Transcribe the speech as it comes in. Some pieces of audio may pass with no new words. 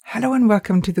Hello and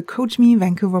welcome to the Coach Me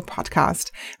Vancouver podcast.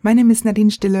 My name is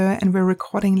Nadine Stiller and we're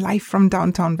recording live from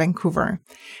downtown Vancouver.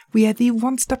 We are the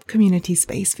one-stop community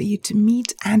space for you to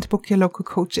meet and book your local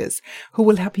coaches who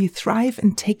will help you thrive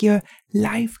and take your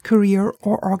life, career,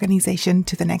 or organization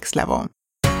to the next level.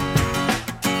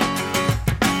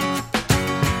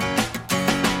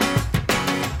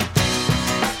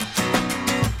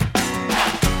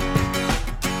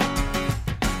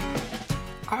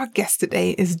 Our guest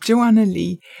today is Joanna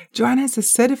Lee. Joanna is a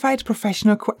certified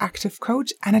professional coactive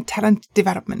coach and a talent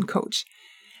development coach.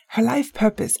 Her life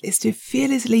purpose is to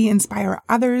fearlessly inspire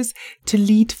others to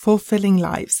lead fulfilling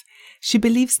lives. She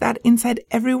believes that inside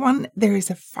everyone there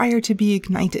is a fire to be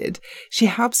ignited. She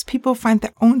helps people find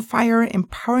their own fire,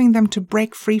 empowering them to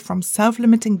break free from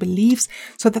self-limiting beliefs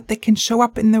so that they can show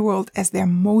up in the world as their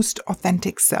most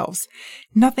authentic selves.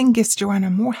 Nothing gives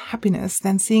Joanna more happiness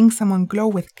than seeing someone glow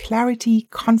with clarity,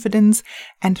 confidence,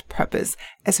 and purpose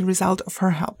as a result of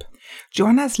her help.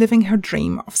 Joanna is living her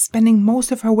dream of spending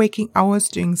most of her waking hours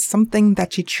doing something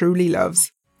that she truly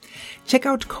loves. Check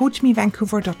out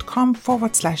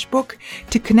coachmevancouver.com/book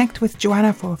to connect with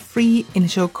Joanna for a free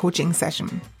initial coaching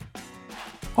session.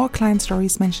 All client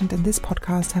stories mentioned in this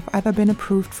podcast have either been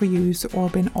approved for use or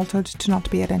been altered to not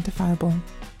be identifiable.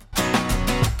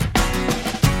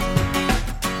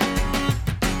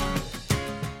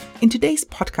 In today's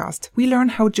podcast, we learn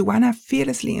how Joanna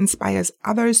fearlessly inspires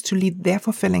others to lead their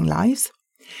fulfilling lives.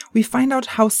 We find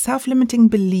out how self-limiting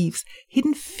beliefs,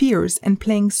 hidden fears, and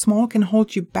playing small can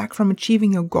hold you back from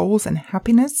achieving your goals and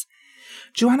happiness.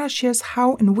 Joanna shares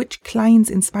how and which clients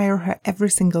inspire her every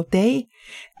single day.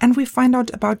 And we find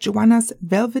out about Joanna's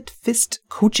Velvet Fist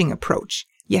coaching approach.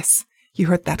 Yes, you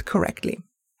heard that correctly.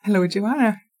 Hello,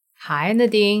 Joanna. Hi,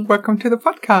 Nadine. Welcome to the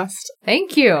podcast.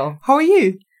 Thank you. How are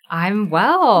you? I'm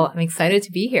well. I'm excited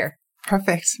to be here.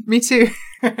 Perfect. Me too.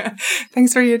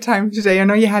 Thanks for your time today. I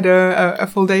know you had a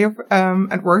full day of,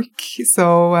 at work,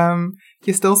 so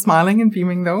you're still smiling and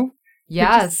beaming though.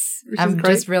 Yes. I'm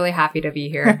just really happy to be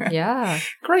here. Yeah.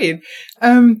 Great.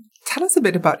 Tell us a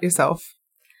bit about yourself.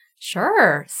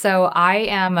 Sure. So I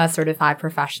am a certified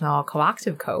professional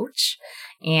coactive coach,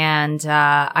 and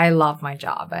I love my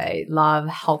job. I love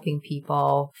helping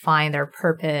people find their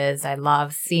purpose. I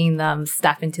love seeing them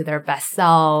step into their best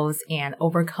selves and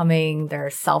overcoming their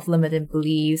self-limited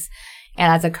beliefs.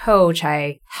 And as a coach,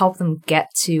 I help them get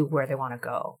to where they want to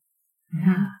go. Mm-hmm.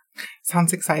 Yeah.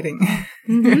 Sounds exciting.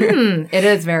 Mm-hmm. It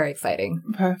is very exciting.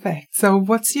 Perfect. So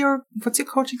what's your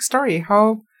coaching story?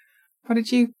 How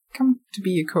did you come to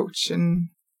be a coach and,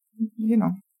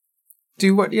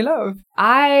 do what you love?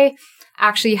 I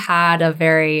actually had a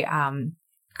very kind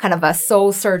of a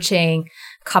soul-searching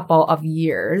couple of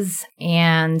years,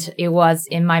 and it was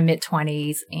in my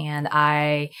mid-20s, and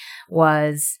I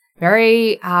was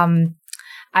very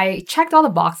I checked all the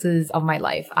boxes of my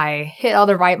life. I hit all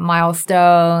the right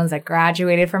milestones. I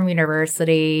graduated from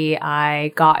university. I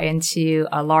got into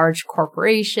a large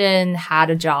corporation, had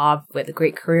a job with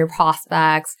great career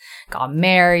prospects, got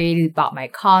married, bought my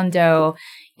condo,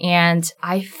 and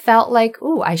I felt like,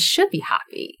 I should be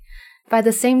happy. But at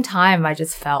the same time, I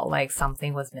just felt like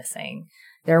something was missing.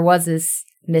 There was this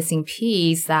missing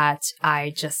piece that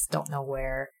I just don't know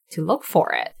where to look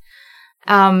for it.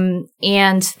 And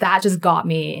that just got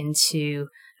me into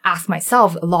ask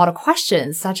myself a lot of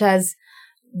questions, such as,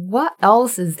 what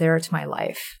else is there to my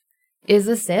life? Is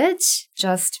this it?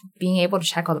 Just being able to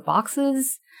check all the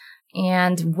boxes?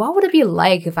 And what would it be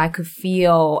like if I could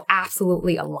feel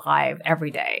absolutely alive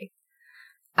every day?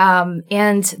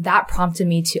 And that prompted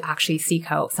me to actually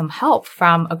seek out some help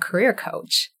from a career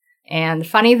coach. And the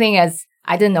funny thing is,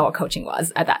 I didn't know what coaching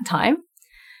was at that time.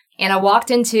 And I walked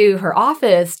into her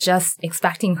office just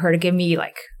expecting her to give me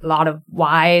like a lot of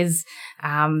wise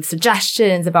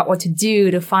suggestions about what to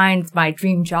do to find my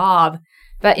dream job.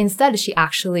 But instead, she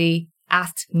actually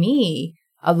asked me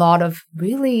a lot of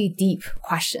really deep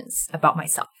questions about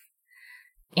myself.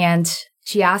 And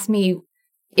she asked me,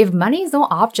 if money is no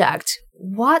object,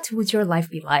 what would your life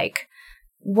be like?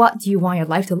 What do you want your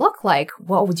life to look like?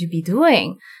 What would you be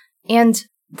doing? And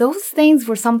those things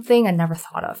were something I never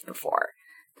thought of before.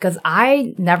 Because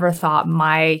I never thought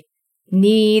my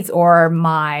needs or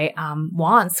my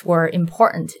wants were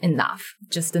important enough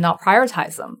just to not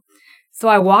prioritize them. So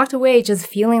I walked away just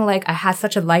feeling like I had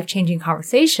such a life-changing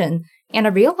conversation, and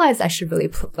I realized I should really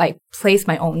place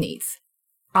my own needs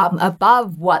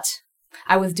above what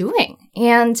I was doing.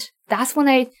 And that's when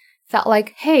I felt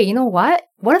like, hey, you know what?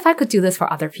 What if I could do this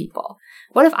for other people?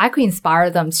 What if I could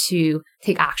inspire them to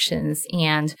take actions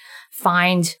and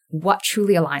find what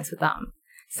truly aligns with them?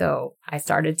 So I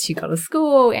started to go to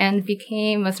school and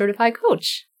became a certified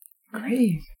coach.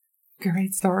 Great.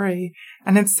 Great story.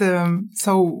 And it's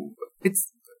so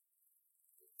it's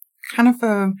kind of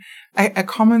a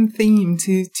common theme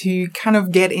to kind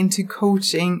of get into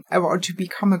coaching or to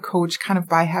become a coach kind of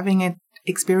by having it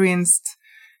experienced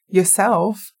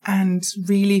yourself and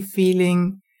really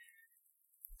feeling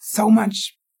so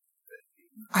much,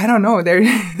 I don't know, they're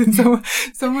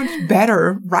so much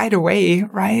better right away,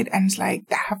 right? And it's like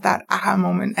have that aha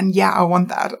moment. And yeah, I want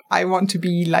that. I want to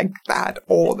be like that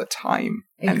all the time.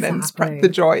 Exactly. And then spread the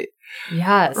joy.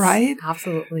 Yes. Right?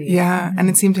 Absolutely. Yeah. Mm-hmm. And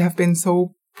it seemed to have been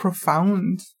so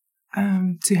profound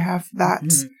to have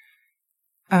that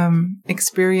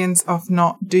experience of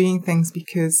not doing things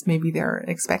because maybe they're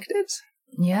expected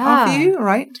of you,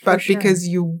 right? But because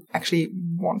you actually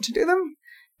want to do them.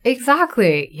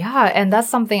 Exactly. Yeah. And that's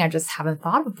something I just haven't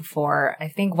thought of before. I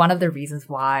think one of the reasons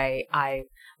why I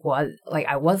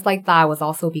was like that was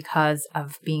also because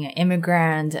of being an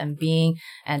immigrant and being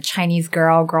a Chinese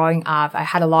girl growing up. I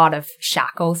had a lot of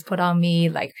shackles put on me,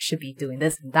 like I should be doing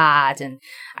this and that, and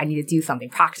I need to do something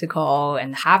practical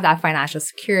and have that financial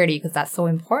security because that's so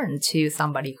important to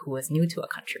somebody who is new to a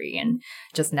country and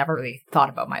just never really thought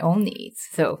about my own needs.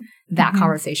 So that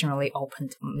conversation really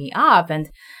opened me up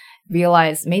and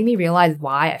made me realize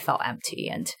why I felt empty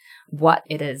and what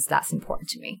it is that's important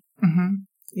to me. Mm-hmm.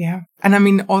 Yeah. And I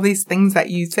mean, all these things that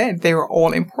you said, they were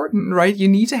all important, right? You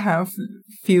need to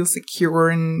feel secure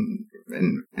and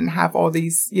have all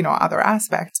these, other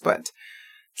aspects, but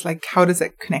it's like, how does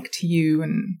it connect to you?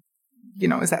 And,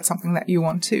 is that something that you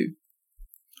want to,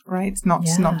 right? Not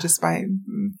just by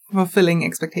fulfilling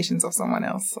expectations of someone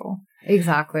else. So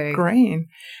exactly. Great.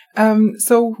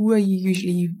 So who are you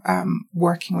usually,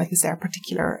 working with? Is there a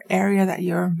particular area that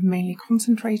you're mainly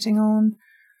concentrating on?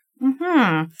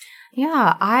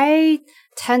 Yeah, I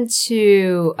tend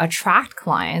to attract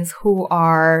clients who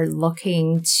are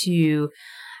looking to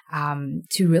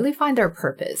really find their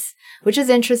purpose, which is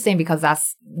interesting because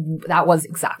that was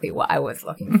exactly what I was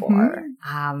looking for.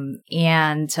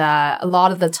 And a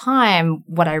lot of the time,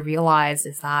 what I realized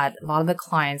is that a lot of the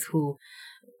clients who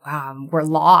were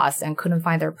lost and couldn't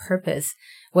find their purpose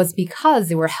was because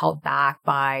they were held back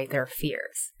by their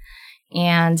fears.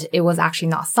 And it was actually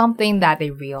not something that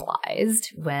they realized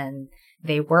when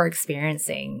they were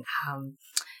experiencing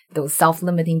those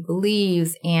self-limiting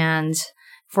beliefs. And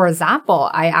for example,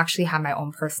 I actually have my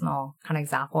own personal kind of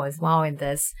example as well in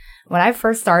this. When I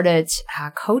first started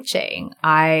coaching,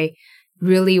 I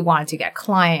really wanted to get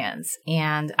clients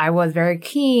and I was very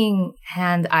keen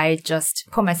and I just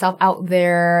put myself out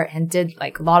there and did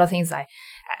like a lot of things,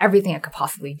 everything I could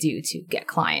possibly do to get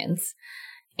clients.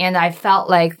 And I felt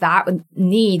like that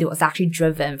need was actually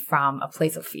driven from a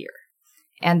place of fear.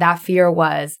 And that fear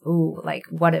was,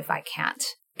 what if I can't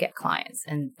get clients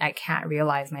and I can't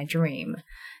realize my dream?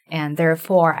 And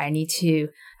therefore, I need to,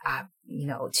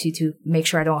 to make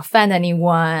sure I don't offend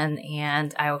anyone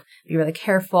and I'll be really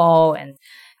careful. And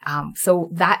so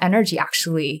that energy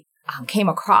actually came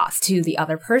across to the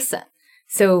other person.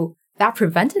 So that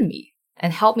prevented me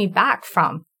and held me back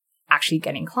from actually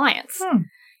getting clients.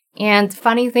 And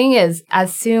funny thing is,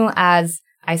 as soon as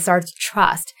I started to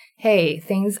trust, hey,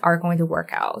 things are going to work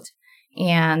out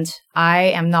and I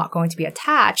am not going to be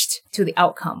attached to the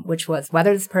outcome, which was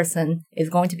whether this person is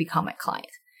going to become my client.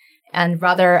 And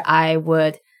rather, I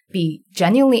would be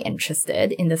genuinely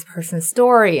interested in this person's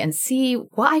story and see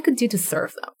what I could do to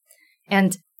serve them.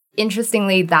 And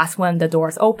interestingly, that's when the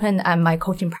doors opened and my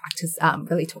coaching practice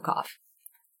really took off.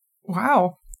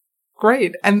 Wow.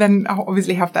 Great. And then I'll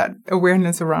obviously have that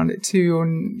awareness around it too.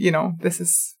 And, this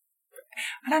is,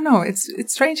 I don't know, it's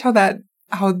strange how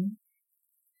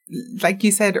like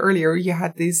you said earlier, you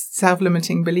had these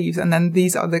self-limiting beliefs and then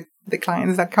these are the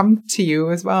clients that come to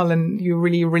you as well and you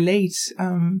really relate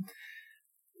to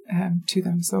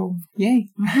them. So, yay.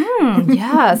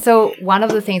 Yeah. So one of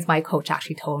the things my coach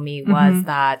actually told me was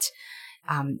that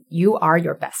you are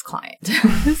your best client.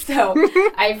 So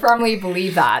I firmly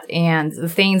believe that. And the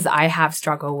things I have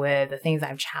struggled with, the things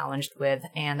I've challenged with,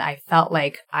 and I felt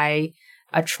like I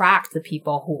attract the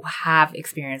people who have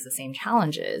experienced the same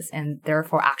challenges and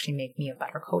therefore actually make me a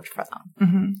better coach for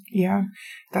them. Yeah,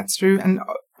 that's true. And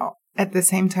at the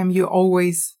same time, you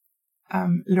always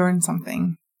learn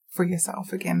something for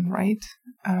yourself again, right?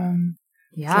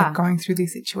 It's like going through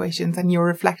these situations and you're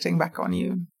reflecting back on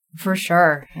you. For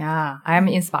sure. Yeah. I'm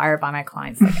inspired by my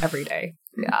clients like every day.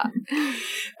 Yeah.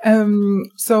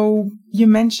 So you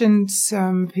mentioned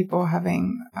people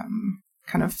having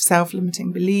kind of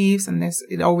self-limiting beliefs and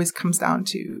it always comes down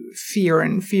to fear,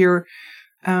 and fear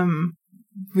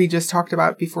we just talked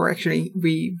about before actually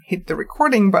we hit the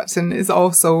recording button is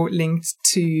also linked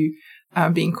to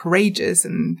being courageous,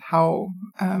 and how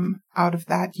out of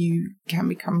that you can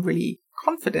become really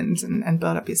confident and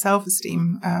build up your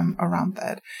self-esteem around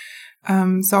that.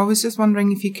 So I was just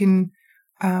wondering if you can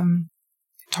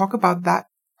talk about that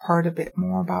part a bit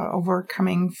more, about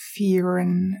overcoming fear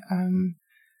and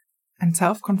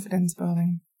self-confidence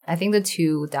building. I think the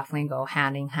two definitely go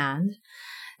hand in hand.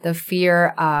 The fear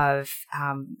of,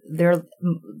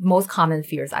 most common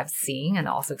fears I've seen and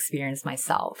also experienced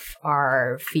myself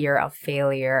are fear of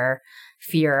failure,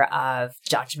 fear of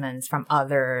judgments from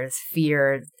others,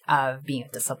 fear of being a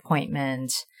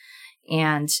disappointment.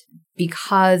 And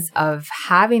because of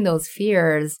having those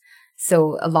fears,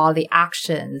 so a lot of the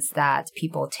actions that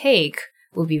people take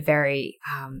will be very,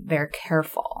 very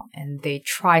careful, and they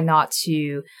try not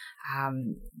to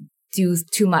do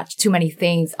too many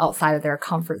things outside of their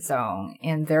comfort zone,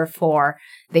 and therefore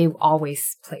they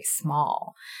always play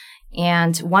small.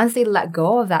 And once they let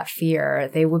go of that fear,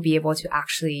 they will be able to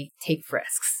actually take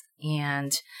risks.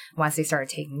 And once they start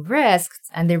taking risks,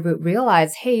 and they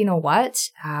realize, hey, you know what?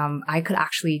 I could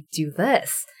actually do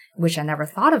this, which I never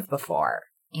thought of before.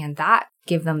 And that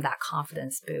give them that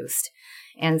confidence boost.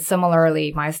 And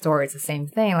similarly, my story is the same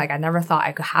thing. Like, I never thought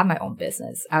I could have my own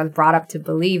business. I was brought up to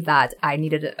believe that I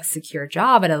needed a secure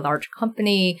job at a large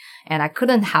company and I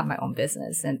couldn't have my own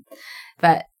business.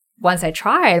 But once I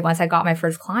got my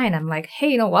first client, I'm like, hey,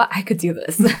 you know what? I could do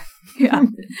this. Yeah.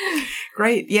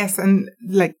 Great. Yes. And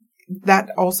like that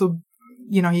also,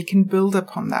 you can build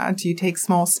upon that. You take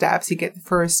small steps, you get the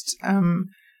first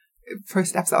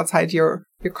steps outside your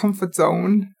comfort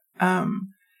zone,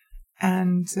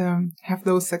 and have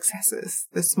those successes,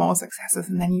 the small successes,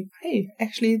 and then hey,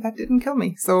 actually that didn't kill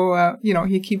me. So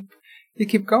you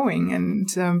keep going,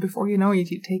 and before you know it,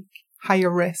 you take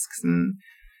higher risks, and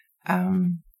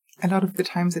a lot of the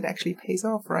times it actually pays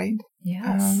off, right?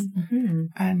 Yes.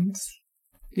 And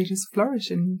you just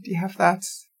flourish, and you have that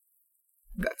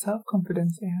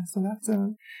self-confidence. Yeah.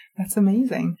 So that's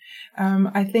amazing.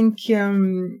 I think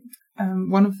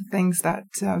one of the things that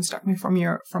struck me from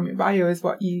your bio is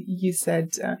what you said.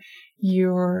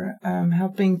 You're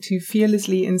helping to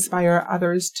fearlessly inspire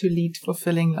others to lead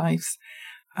fulfilling lives.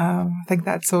 I think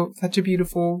that's such a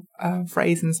beautiful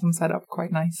phrase, and sums that up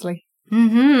quite nicely.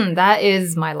 That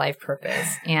is my life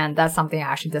purpose. And that's something I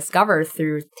actually discovered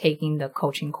through taking the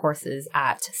coaching courses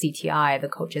at CTI, the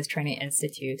Coaches Training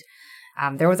Institute.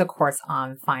 There was a course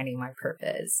on finding my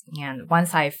purpose. And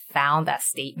once I found that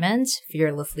statement,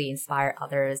 fearlessly inspire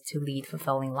others to lead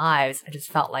fulfilling lives, I just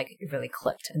felt like it really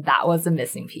clicked. And that was the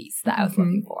missing piece that I was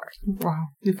looking for. Wow.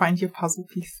 You find your puzzle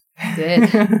piece. I did.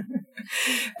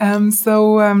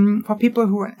 So for people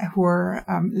who are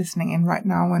listening in right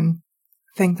now and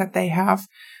think that they have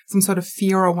some sort of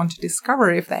fear or want to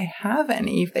discover if they have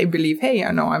any, if they believe, hey,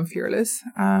 I know I'm fearless.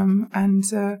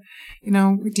 Do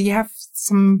you have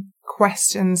some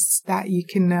questions that you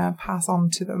can pass on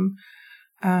to them,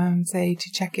 say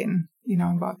to check in,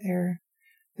 about their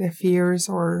fears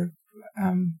or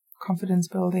confidence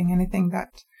building, anything that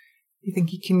you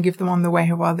think you can give them on the way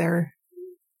while they're,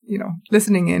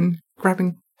 listening in,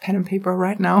 grabbing pen and paper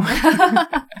right now.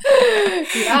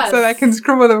 Yes. So I can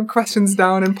scribble them questions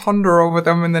down and ponder over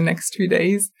them in the next 2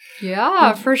 days.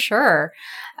 Yeah, for sure.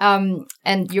 And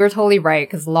you're totally right,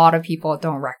 because a lot of people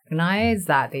don't recognize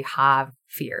that they have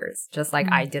fears. Just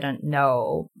like I didn't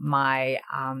know my,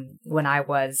 when I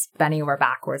was bending over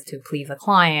backwards to please a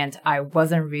client, I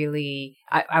wasn't really,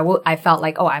 I felt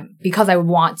like, because I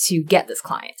want to get this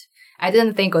client. I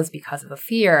didn't think it was because of a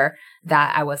fear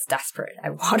that I was desperate. I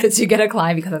wanted to get a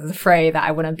client because I was afraid that I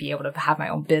wouldn't be able to have my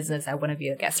own business. I wouldn't be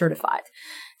able to get certified.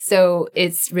 So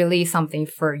it's really something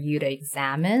for you to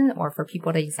examine, or for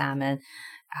people to examine,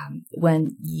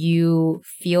 when you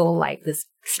feel like this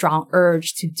strong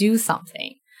urge to do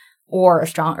something or a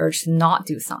strong urge to not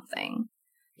do something.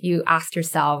 You ask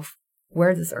yourself, where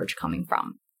is this urge coming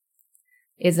from?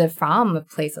 Is it from a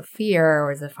place of fear,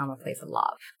 or is it from a place of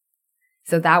love?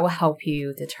 So that will help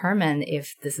you determine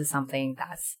if this is something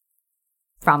that's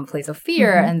from a place of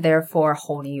fear and therefore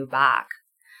holding you back.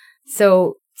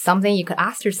 So something you could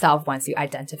ask yourself once you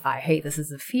identify, hey, this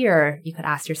is a fear, you could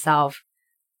ask yourself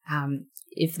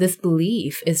if this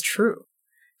belief is true.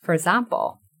 For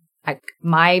example,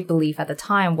 my belief at the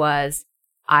time was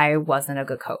I wasn't a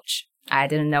good coach. I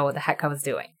didn't know what the heck I was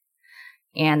doing.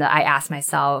 And I asked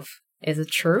myself, is it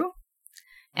true?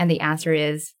 And the answer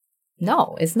is,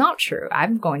 no, it's not true.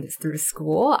 I'm going through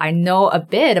school. I know a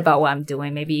bit about what I'm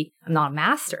doing. Maybe I'm not a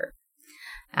master.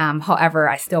 However,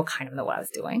 I still kind of know what I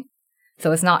was doing.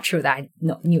 So it's not true that I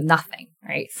knew nothing,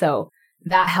 right? So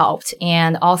that helped.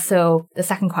 And also the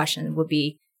second question would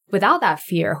be, without that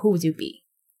fear, who would you be?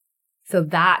 So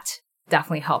that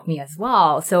definitely helped me as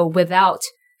well. So without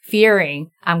fearing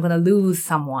I'm going to lose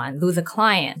someone, lose a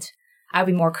client, I'll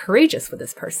be more courageous with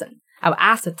this person. I'll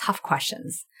ask the tough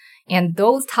questions. And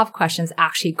those tough questions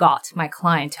actually got my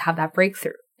client to have that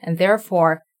breakthrough. And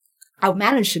therefore, I'll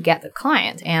manage to get the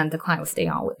client, and the client will stay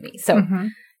on with me. So,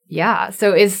 yeah.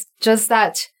 So it's just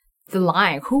that the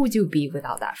line, who would you be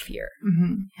without that fear?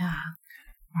 Yeah.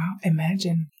 Wow.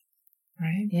 Imagine.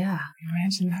 Right? Yeah.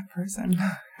 Imagine that person.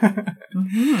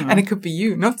 And it could be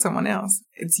you, not someone else.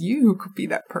 It's you who could be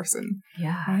that person.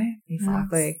 Yeah. Right?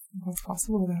 Exactly. What's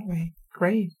possible that way.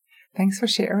 Great. Thanks for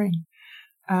sharing.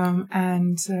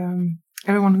 And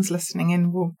everyone who's listening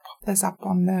in, will pop this up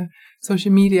on the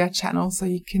social media channel so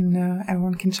you can,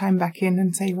 everyone can chime back in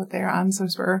and say what their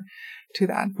answers were to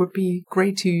that. Would be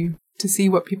great to see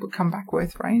what people come back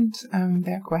with, right?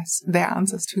 Their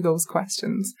answers to those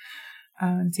questions.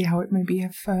 And see how it maybe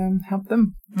have helped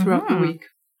them throughout the week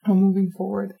or moving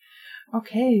forward.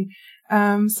 Okay.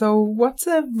 So what's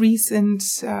a recent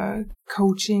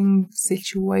coaching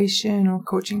situation or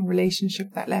coaching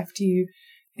relationship that left you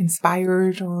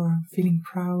inspired or feeling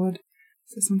proud?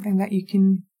 Is there something that you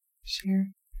can share?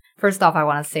 First off, I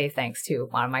want to say thanks to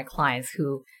one of my clients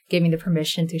who gave me the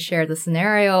permission to share the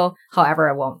scenario. However,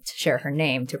 I won't share her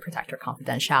name to protect her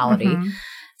confidentiality.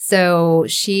 So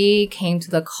she came to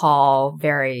the call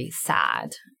very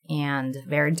sad and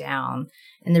very down.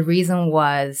 And the reason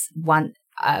was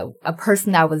a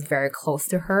person that was very close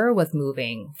to her was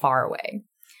moving far away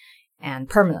and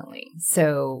permanently.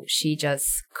 So she just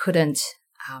couldn't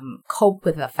cope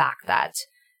with the fact that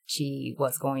she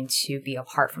was going to be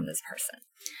apart from this person.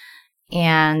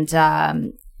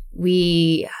 And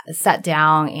we sat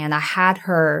down and I had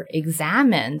her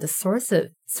examine the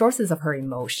sources of her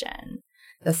emotion,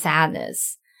 the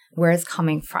sadness, where it's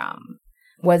coming from,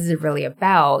 what is it really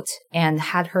about, and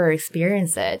had her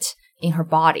experience it in her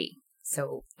body.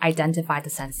 So identify the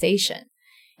sensation.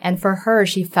 And for her,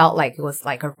 she felt like it was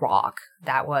like a rock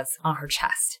that was on her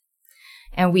chest.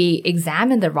 And we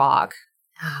examined the rock.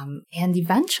 And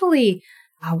eventually,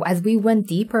 as we went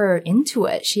deeper into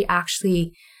it, she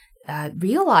actually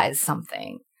realized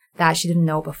something that she didn't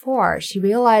know before. She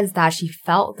realized that she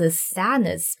felt this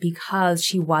sadness because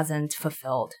she wasn't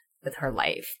fulfilled with her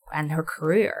life and her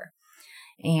career.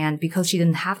 And because she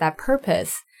didn't have that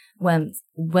purpose, when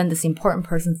this important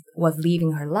person was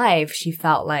leaving her life, she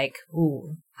felt like,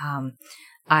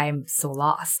 I'm so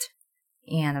lost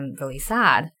and I'm really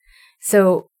sad.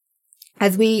 So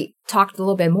as we talked a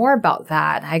little bit more about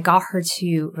that, I got her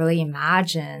to really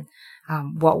imagine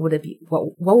what would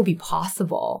be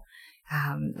possible.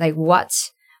 Like what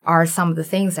are some of the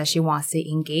things that she wants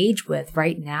to engage with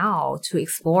right now to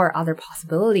explore other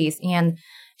possibilities. And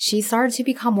she started to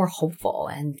become more hopeful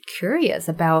and curious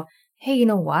about, hey, you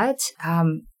know what?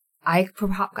 I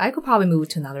could probably move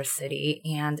to another city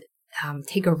and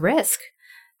take a risk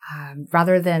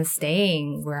rather than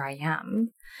staying where I am.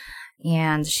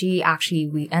 And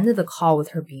we ended the call with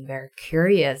her being very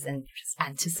curious and just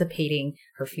anticipating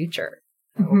her future.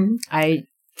 So I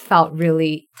felt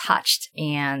really touched,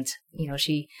 and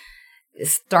she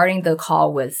starting the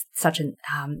call with such a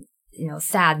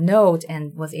sad note,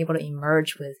 and was able to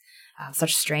emerge with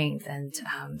such strength and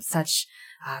such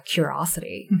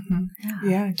curiosity.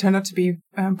 Yeah, it turned out to be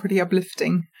pretty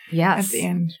uplifting. Yes, at the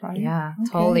end, right? Yeah,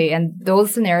 totally. And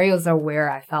those scenarios are where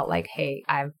I felt like, hey,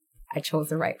 I chose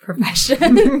the right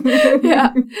profession.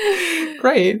 Yeah.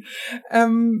 Great.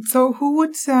 So who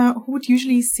would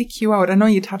usually seek you out? I know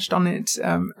you touched on it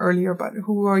earlier, but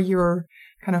who are your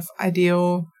kind of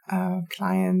ideal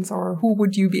clients, or who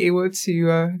would you be able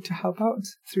to help out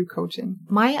through coaching?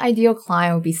 My ideal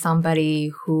client would be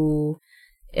somebody who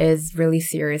is really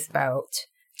serious about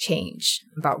change,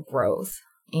 about growth,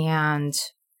 and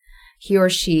he or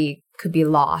she could be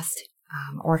lost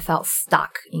or felt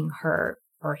stuck in her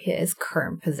or his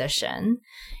current position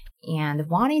and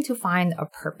wanting to find a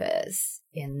purpose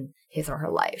in his or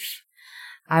her life.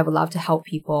 I would love to help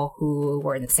people who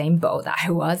were in the same boat that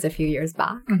I was a few years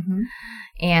back.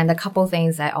 And a couple of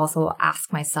things I also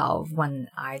ask myself when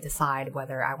I decide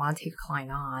whether I want to take a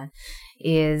client on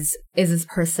is this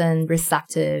person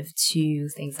receptive to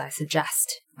things I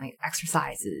suggest, like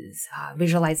exercises,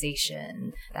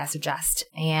 visualization that I suggest?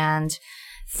 And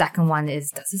second one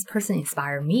is, does this person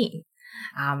inspire me?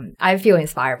 I feel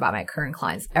inspired by my current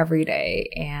clients every day,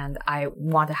 and I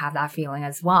want to have that feeling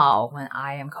as well when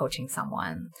I am coaching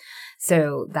someone.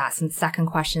 So that's the second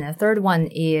question. And the third one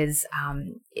is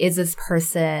this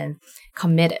person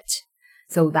committed?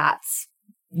 So that's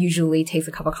usually takes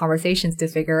a couple of conversations to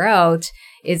figure out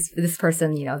is this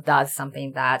person, does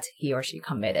something that he or she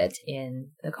committed in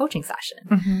the coaching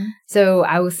session. So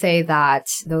I would say that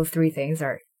those three things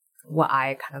are what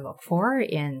I kind of look for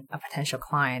in a potential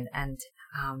client. And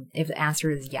if the answer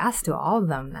is yes to all of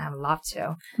them, I would love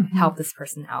to help this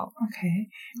person out. Okay,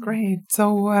 great.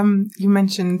 So you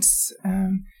mentioned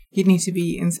you need to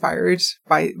be inspired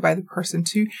by the person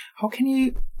too. How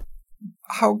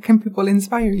can people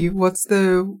inspire you? What's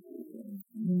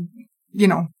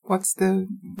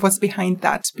behind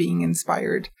that being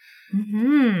inspired?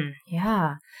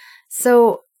 Yeah.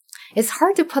 So it's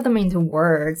hard to put them into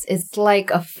words. It's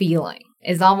like a feeling.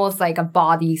 It's almost like a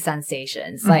body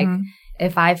sensation. It's like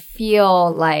if I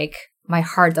feel like my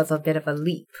heart does a bit of a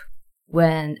leap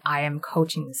when I am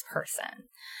coaching this person.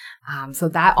 So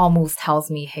that almost tells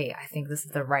me, hey, I think this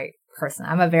is the right person.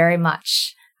 I'm a very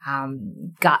much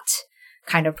gut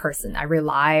kind of person. I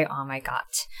rely on my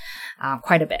gut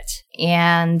quite a bit.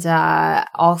 And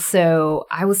also,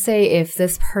 I would say if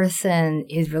this person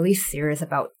is really serious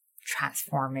about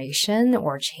transformation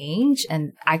or change,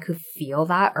 and I could feel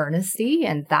that earnesty,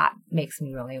 and that makes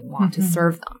me really want to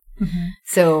serve them.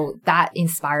 So that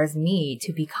inspires me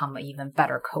to become an even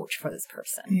better coach for this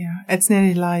person. Yeah, it's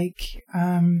nearly like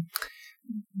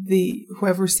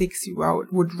whoever seeks you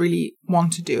out would really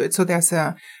want to do it. So there's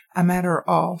a matter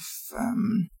of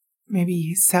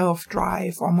maybe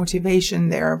self-drive or motivation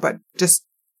there, but just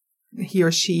he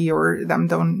or she or them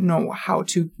don't know how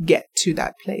to get to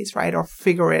that place, right? Or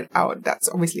figure it out. That's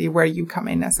obviously where you come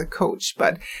in as a coach,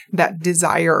 but that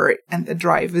desire and the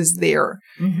drive is there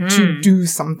to do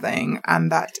something.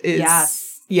 And that is,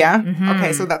 yeah.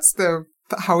 Okay. So that's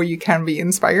how you can be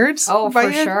inspired. Oh, by for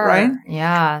it, sure. Right?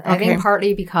 Yeah. Okay. I think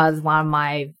partly because one of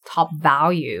my top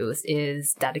values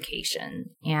is dedication.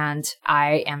 And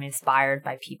I am inspired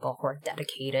by people who are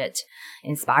dedicated,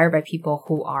 inspired by people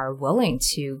who are willing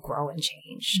to grow and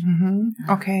change.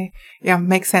 Okay. Yeah.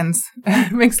 Makes sense.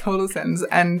 Makes total sense.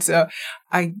 And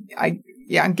I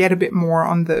get a bit more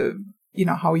on the,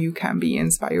 how you can be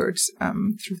inspired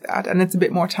through that. And it's a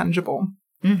bit more tangible.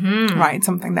 Right?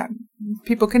 Something that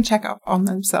people can check up on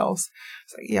themselves.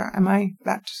 So am I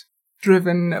that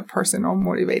driven person or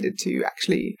motivated to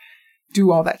actually do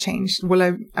all that change?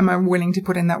 Am I willing to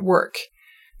put in that work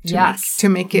to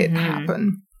make it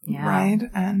happen? Yeah. Right?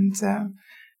 And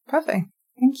perfect.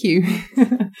 Thank you.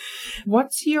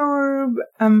 What's your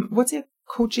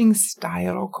coaching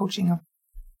style or coaching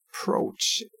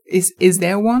approach? Is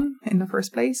there one in the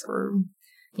first place, or?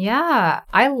 Yeah,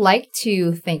 I like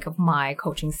to think of my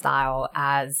coaching style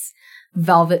as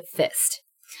velvet fist.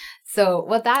 So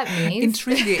what that means...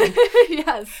 Intriguing.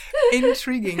 Yes.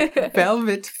 Intriguing.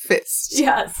 Velvet fist.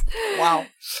 Yes. Wow.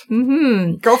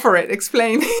 Go for it.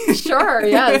 Explain. Sure,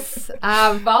 yes.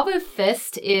 Velvet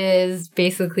fist is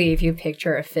basically if you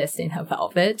picture a fist in a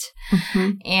velvet.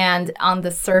 And on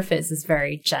the surface is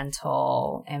very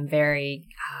gentle and very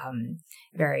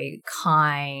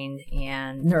kind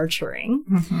and nurturing.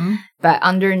 But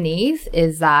underneath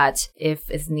is that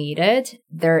if it's needed,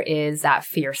 there is that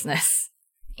fierceness.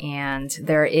 And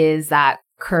there is that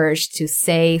courage to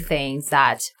say things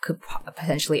that could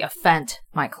potentially offend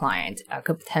my client,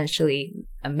 could potentially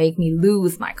make me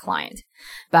lose my client.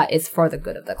 But it's for the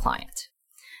good of the client.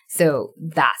 So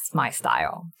that's my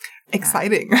style.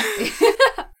 Exciting.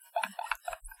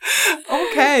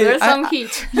 Okay. There's some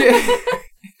heat.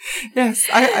 Yes,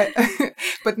 I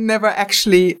but never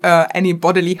actually any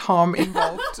bodily harm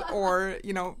involved or,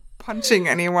 punching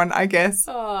anyone, I guess.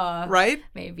 Right?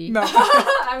 Maybe. No.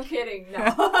 I'm kidding.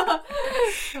 No.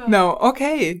 No.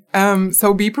 Okay.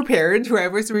 So be prepared.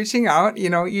 Whoever's reaching out,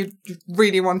 you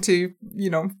really want to,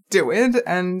 do it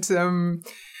and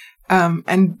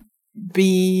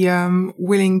be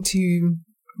willing to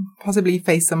possibly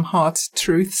face some hard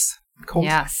truths.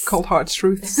 Cold hard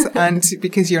truths, and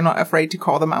because you're not afraid to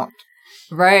call them out.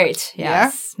 Right.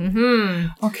 Yes. Yeah?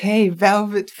 Okay.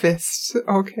 Velvet fist.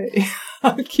 Okay.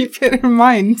 I'll keep it in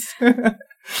mind.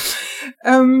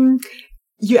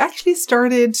 You actually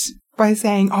started by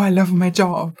saying, "Oh, I love my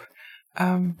job."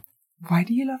 Why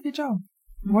do you love your job?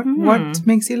 What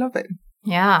makes you love it?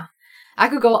 Yeah. I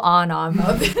could go on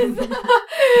about this.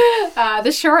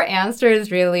 The short answer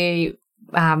is really,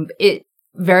 it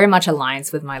very much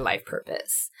aligns with my life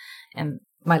purpose, and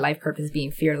my life purpose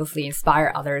being fearlessly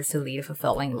inspire others to lead a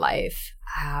fulfilling life.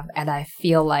 And I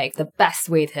feel like the best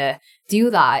way to do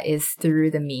that is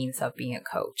through the means of being a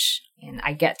coach. And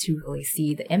I get to really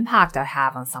see the impact I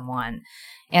have on someone.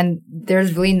 And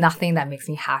there's really nothing that makes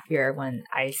me happier when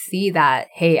I see that,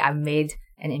 hey, I've made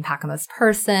an impact on this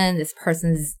person. This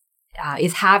person's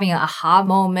is having an aha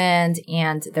moment,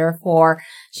 and therefore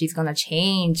she's going to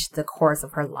change the course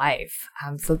of her life.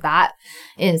 So that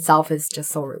in itself is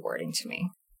just so rewarding to me.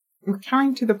 We're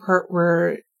coming to the part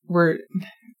where we're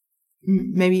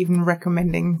maybe even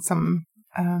recommending some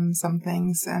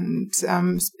things, and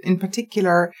in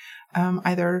particular,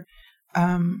 I'd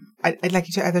like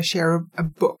you to either share a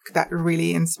book that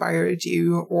really inspired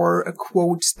you, or a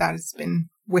quote that has been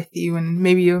with you, and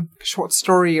maybe a short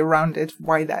story around it,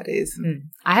 why that is.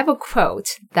 I have a quote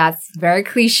that's very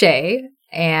cliche,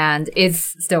 and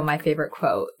it's still my favorite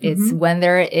quote. It's, when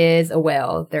there is a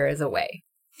will, there is a way.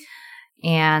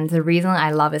 And the reason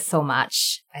I love it so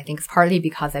much, I think, is partly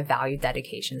because I value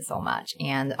dedication so much.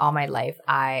 And all my life,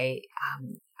 I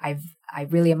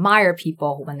really admire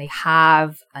people when they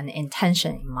have an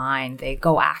intention in mind. They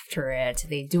go after it.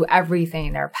 They do everything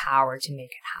in their power to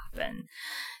make it happen.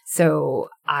 So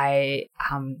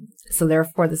so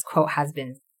therefore, this quote has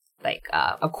been like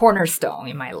a cornerstone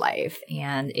in my life,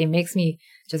 and it makes me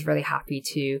just really happy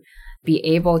to be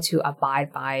able to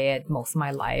abide by it most of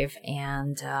my life,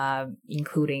 and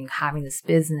including having this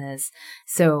business.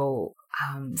 So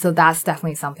that's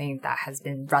definitely something that has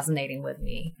been resonating with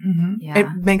me. Yeah. It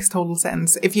makes total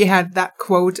sense. If you had that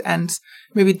quote and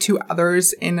maybe two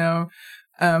others in a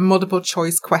multiple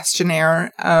choice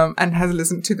questionnaire, and has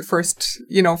listened to the first,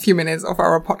 few minutes of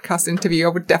our podcast interview, I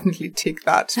would definitely tick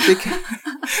that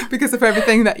because of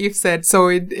everything that you've said. So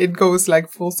it goes like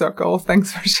full circle.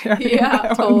 Thanks for sharing.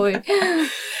 Yeah, totally.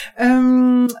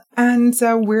 And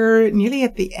we're nearly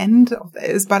at the end of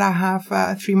this, but I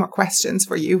have 3 more questions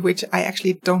for you, which I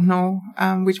actually don't know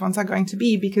which ones are going to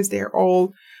be, because they're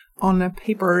all on a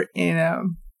paper in a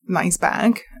nice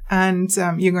bag. And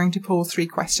you're going to pull 3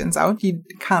 questions out. You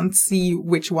can't see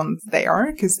which ones they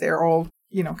are because they're all,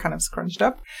 kind of scrunched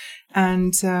up.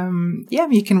 And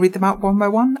you can read them out one by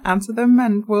one, answer them,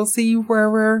 and we'll see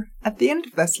where we're at the end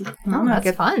of this.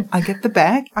 That's fun. I'll get the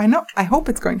bag. I know. I hope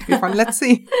it's going to be fun. Let's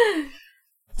see.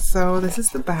 So this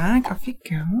is the bag. Off you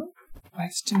go.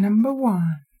 Question number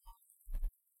 1.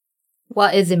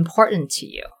 What is important to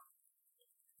you?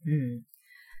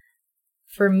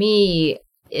 For me,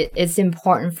 it's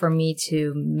important for me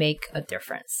to make a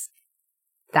difference.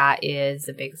 That is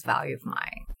the biggest value of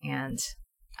mine. And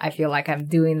I feel like I'm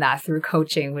doing that through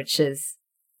coaching, which is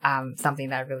something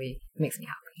that really makes me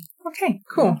happy. Okay,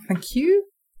 cool. Thank you.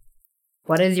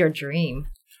 What is your dream?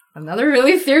 Another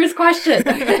really serious question.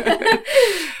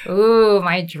 Ooh,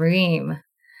 my dream.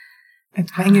 And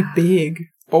playing it big.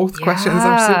 Both questions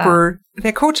are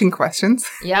they're coaching questions.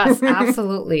 Yes,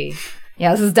 absolutely.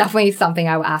 Yeah, this is definitely something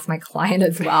I would ask my client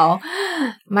as well.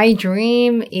 My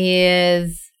dream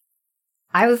is,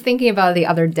 I was thinking about it the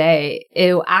other day,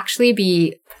 it will actually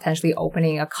be potentially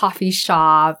opening a coffee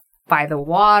shop by the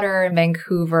water in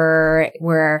Vancouver,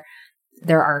 where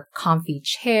there are comfy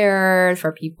chairs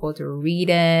for people to read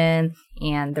in,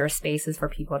 and there are spaces for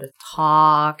people to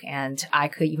talk, and I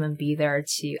could even be there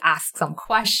to ask some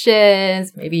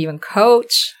questions, maybe even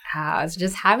coach. It's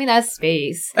just having that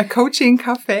space. A coaching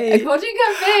cafe. A coaching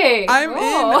cafe. I'm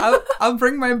in. I'll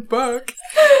bring my book.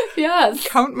 Yes.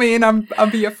 Count me in. I'll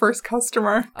be your first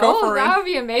customer. Go for it. That would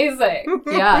be amazing.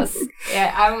 Yes.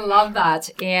 Yeah, I would love that.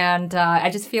 And I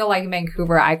just feel like in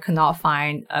Vancouver, I could not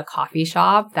find a coffee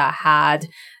shop that had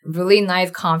really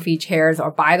nice comfy chairs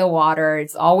or by the water.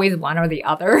 It's always one or the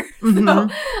other. So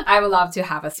I would love to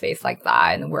have a space like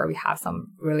that, and where we have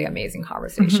some really amazing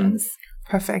conversations.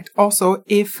 Perfect. Also,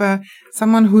 if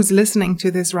someone who's listening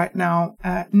to this right now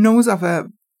knows of a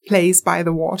place by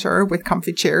the water with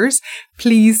comfy chairs,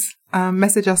 please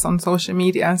message us on social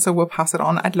media so we'll pass it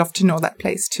on. I'd love to know that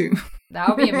place too. That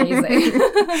would be amazing.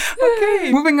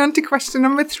 Okay, moving on to question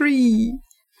number 3.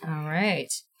 All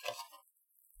right.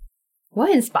 What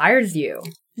inspires you?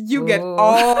 You get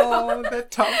all the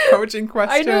top coaching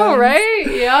questions. I know, right?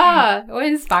 Yeah. What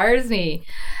inspires me?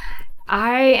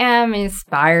 I am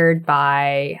inspired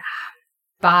by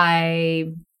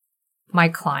my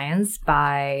clients,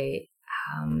 by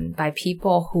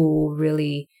people who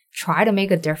really try to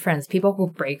make a difference, people who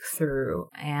break through,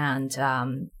 and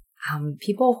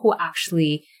people who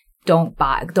actually don't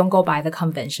go by the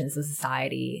conventions of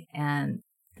society, and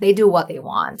they do what they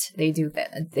want. They do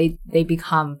that. They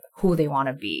become who they want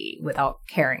to be without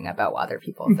caring about what other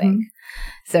people think.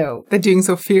 So they're doing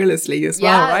so fearlessly as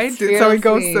well, right? Fearlessly. So it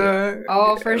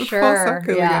goes for sure.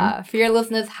 Yeah,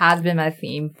 fearlessness has been my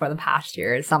theme for the past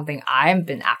year. It's something I've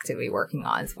been actively working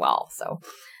on as well. So,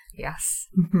 yes.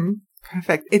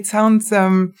 Perfect. It sounds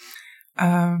like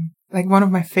one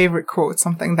of my favorite quotes.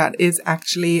 Something that is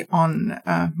actually on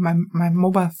my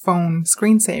mobile phone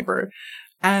screensaver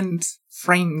and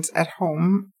framed at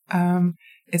home,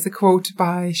 is a quote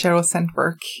by Sheryl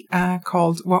Sandberg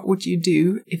called "What would you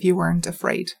do if you weren't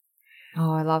afraid?"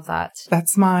 Oh, I love that.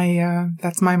 That's my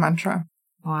mantra.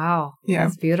 Wow. Yeah.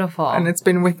 That's beautiful. And it's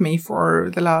been with me for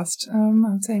the last, I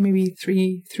would say maybe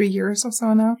three years or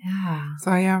so now. Yeah.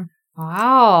 So yeah.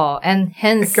 Wow. And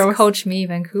hence Coach Me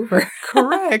Vancouver.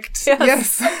 Correct.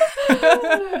 Yes.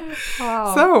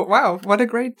 Wow. So, wow, what a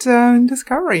great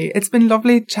discovery. It's been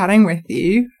lovely chatting with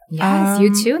you. Yes,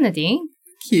 you too, Nadine.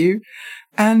 Thank you.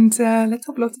 And let's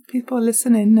hope lots of people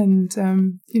listen in and,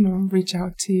 reach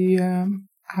out to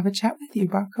have a chat with you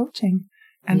about coaching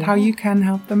and how you can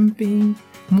help them being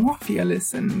more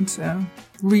fearless and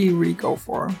really, really go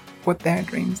for what their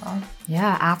dreams are.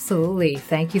 Yeah, absolutely.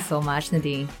 Thank you so much,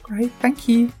 Nadine. Great. Thank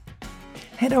you.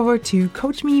 Head over to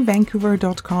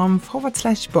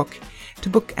coachmevancouver.com/book to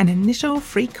book an initial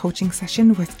free coaching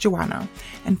session with Joanna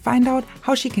and find out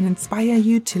how she can inspire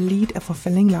you to lead a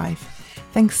fulfilling life.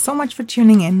 Thanks so much for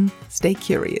tuning in. Stay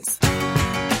curious.